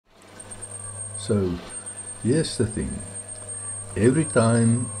So here's the thing, every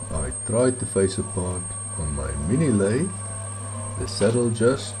time I try to face a part on my mini lathe, the saddle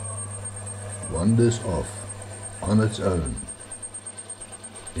just wanders off on its own.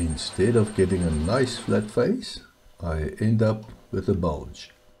 Instead of getting a nice flat face, I end up with a bulge.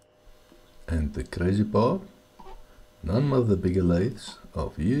 And the crazy part, none of the bigger lathes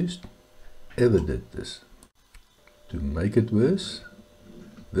I've used ever did this. To make it worse,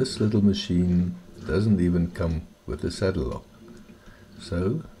 this little machine doesn't even come with a saddle lock,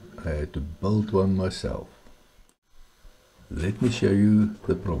 so I had to build one myself. Let me show you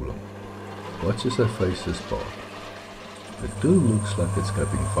the problem. Watch as I face this part. The tool looks like it's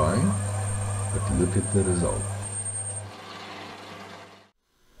cutting fine, but look at the result.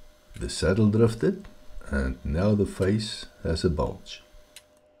 The saddle drifted, and now the face has a bulge.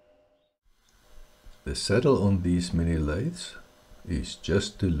 The saddle on these mini lathes is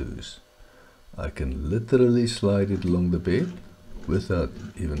just too loose. I can literally slide it along the bed without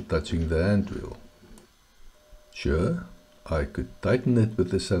even touching the handwheel. Sure, I could tighten it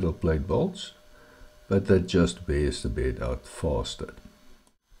with the saddle plate bolts, but that just wears the bed out faster.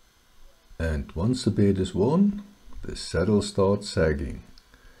 And once the bed is worn, the saddle starts sagging.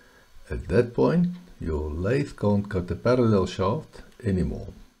 At that point, your lathe can't cut a parallel shaft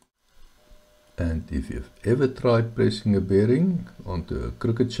anymore. And if you've ever tried pressing a bearing onto a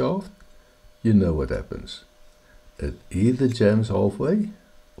crooked shaft, you know what happens. It either jams halfway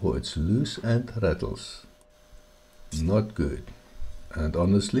or it's loose and rattles. Not good. And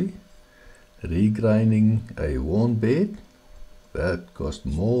honestly, regrinding a worn bed, that cost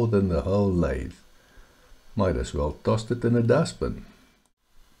more than the whole lathe. Might as well toss it in a dustbin.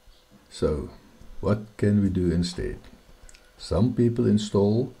 So, what can we do instead? Some people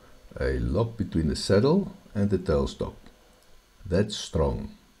install a lock between the saddle and the tailstock. That's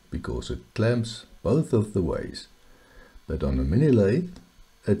strong because it clamps both of the ways, but on a mini lathe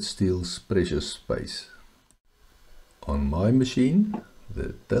it steals precious space. On my machine,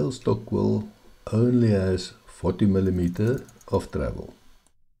 the tailstock wheel only has 40 mm of travel.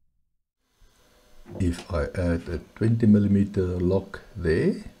 If I add a 20 mm lock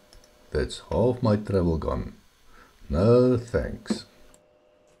there, that's half my travel gone. No thanks.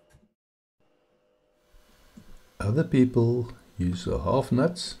 Other people use a half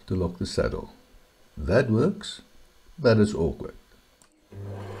nuts to lock the saddle. That works, but it's awkward.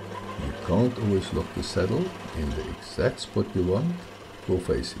 You can't always lock the saddle in the exact spot you want for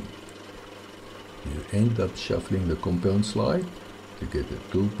facing. You end up shuffling the compound slide to get the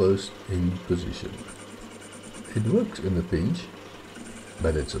tool post in position. It works in a pinch,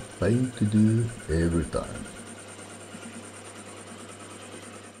 but it's a pain to do every time.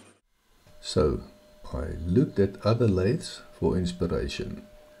 So, I looked at other lathes for inspiration.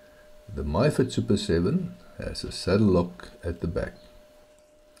 The MyFit Super 7 has a saddle lock at the back.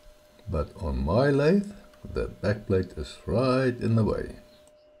 But on my lathe, the backplate is right in the way.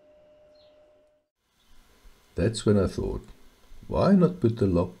 That's when I thought, why not put the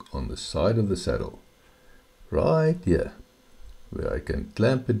lock on the side of the saddle? Right here, where I can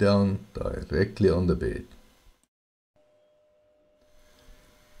clamp it down directly on the bed.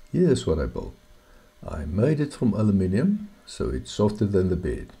 Here's what I built. I made it from aluminium, so it's softer than the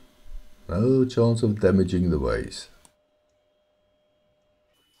bed. No chance of damaging the ways.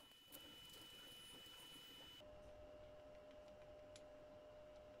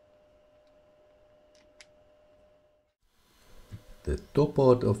 The top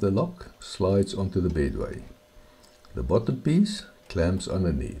part of the lock slides onto the bedway. The bottom piece clamps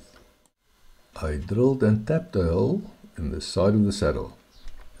underneath. I drilled and tapped a hole in the side of the saddle,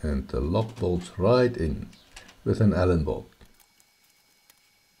 and the lock bolts right in with an Allen bolt.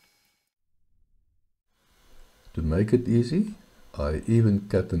 To make it easy, I even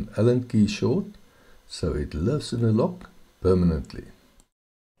cut an Allen key short so it lives in the lock permanently.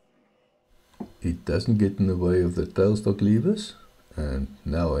 It doesn't get in the way of the tailstock levers, and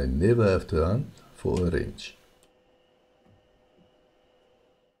now I never have to hunt for a wrench.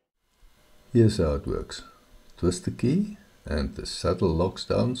 Here's how it works. Twist the key and the saddle locks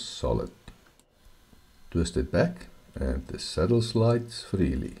down solid. Twist it back and the saddle slides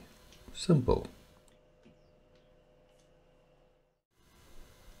freely. Simple.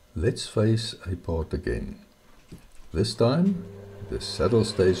 Let's face a part again. This time the saddle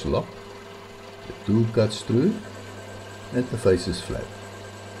stays locked, the tool cuts through, and the face is flat.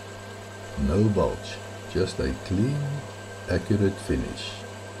 No bulge, just a clean, accurate finish.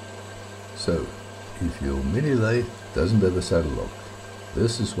 So, if your mini lathe doesn't have a saddle lock,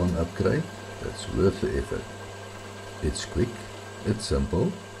 this is one upgrade that's worth the effort. It's quick, it's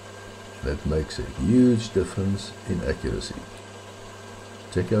simple, that makes a huge difference in accuracy.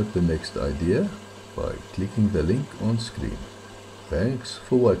 Check out the next idea by clicking the link on screen. Thanks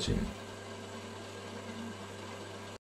for watching.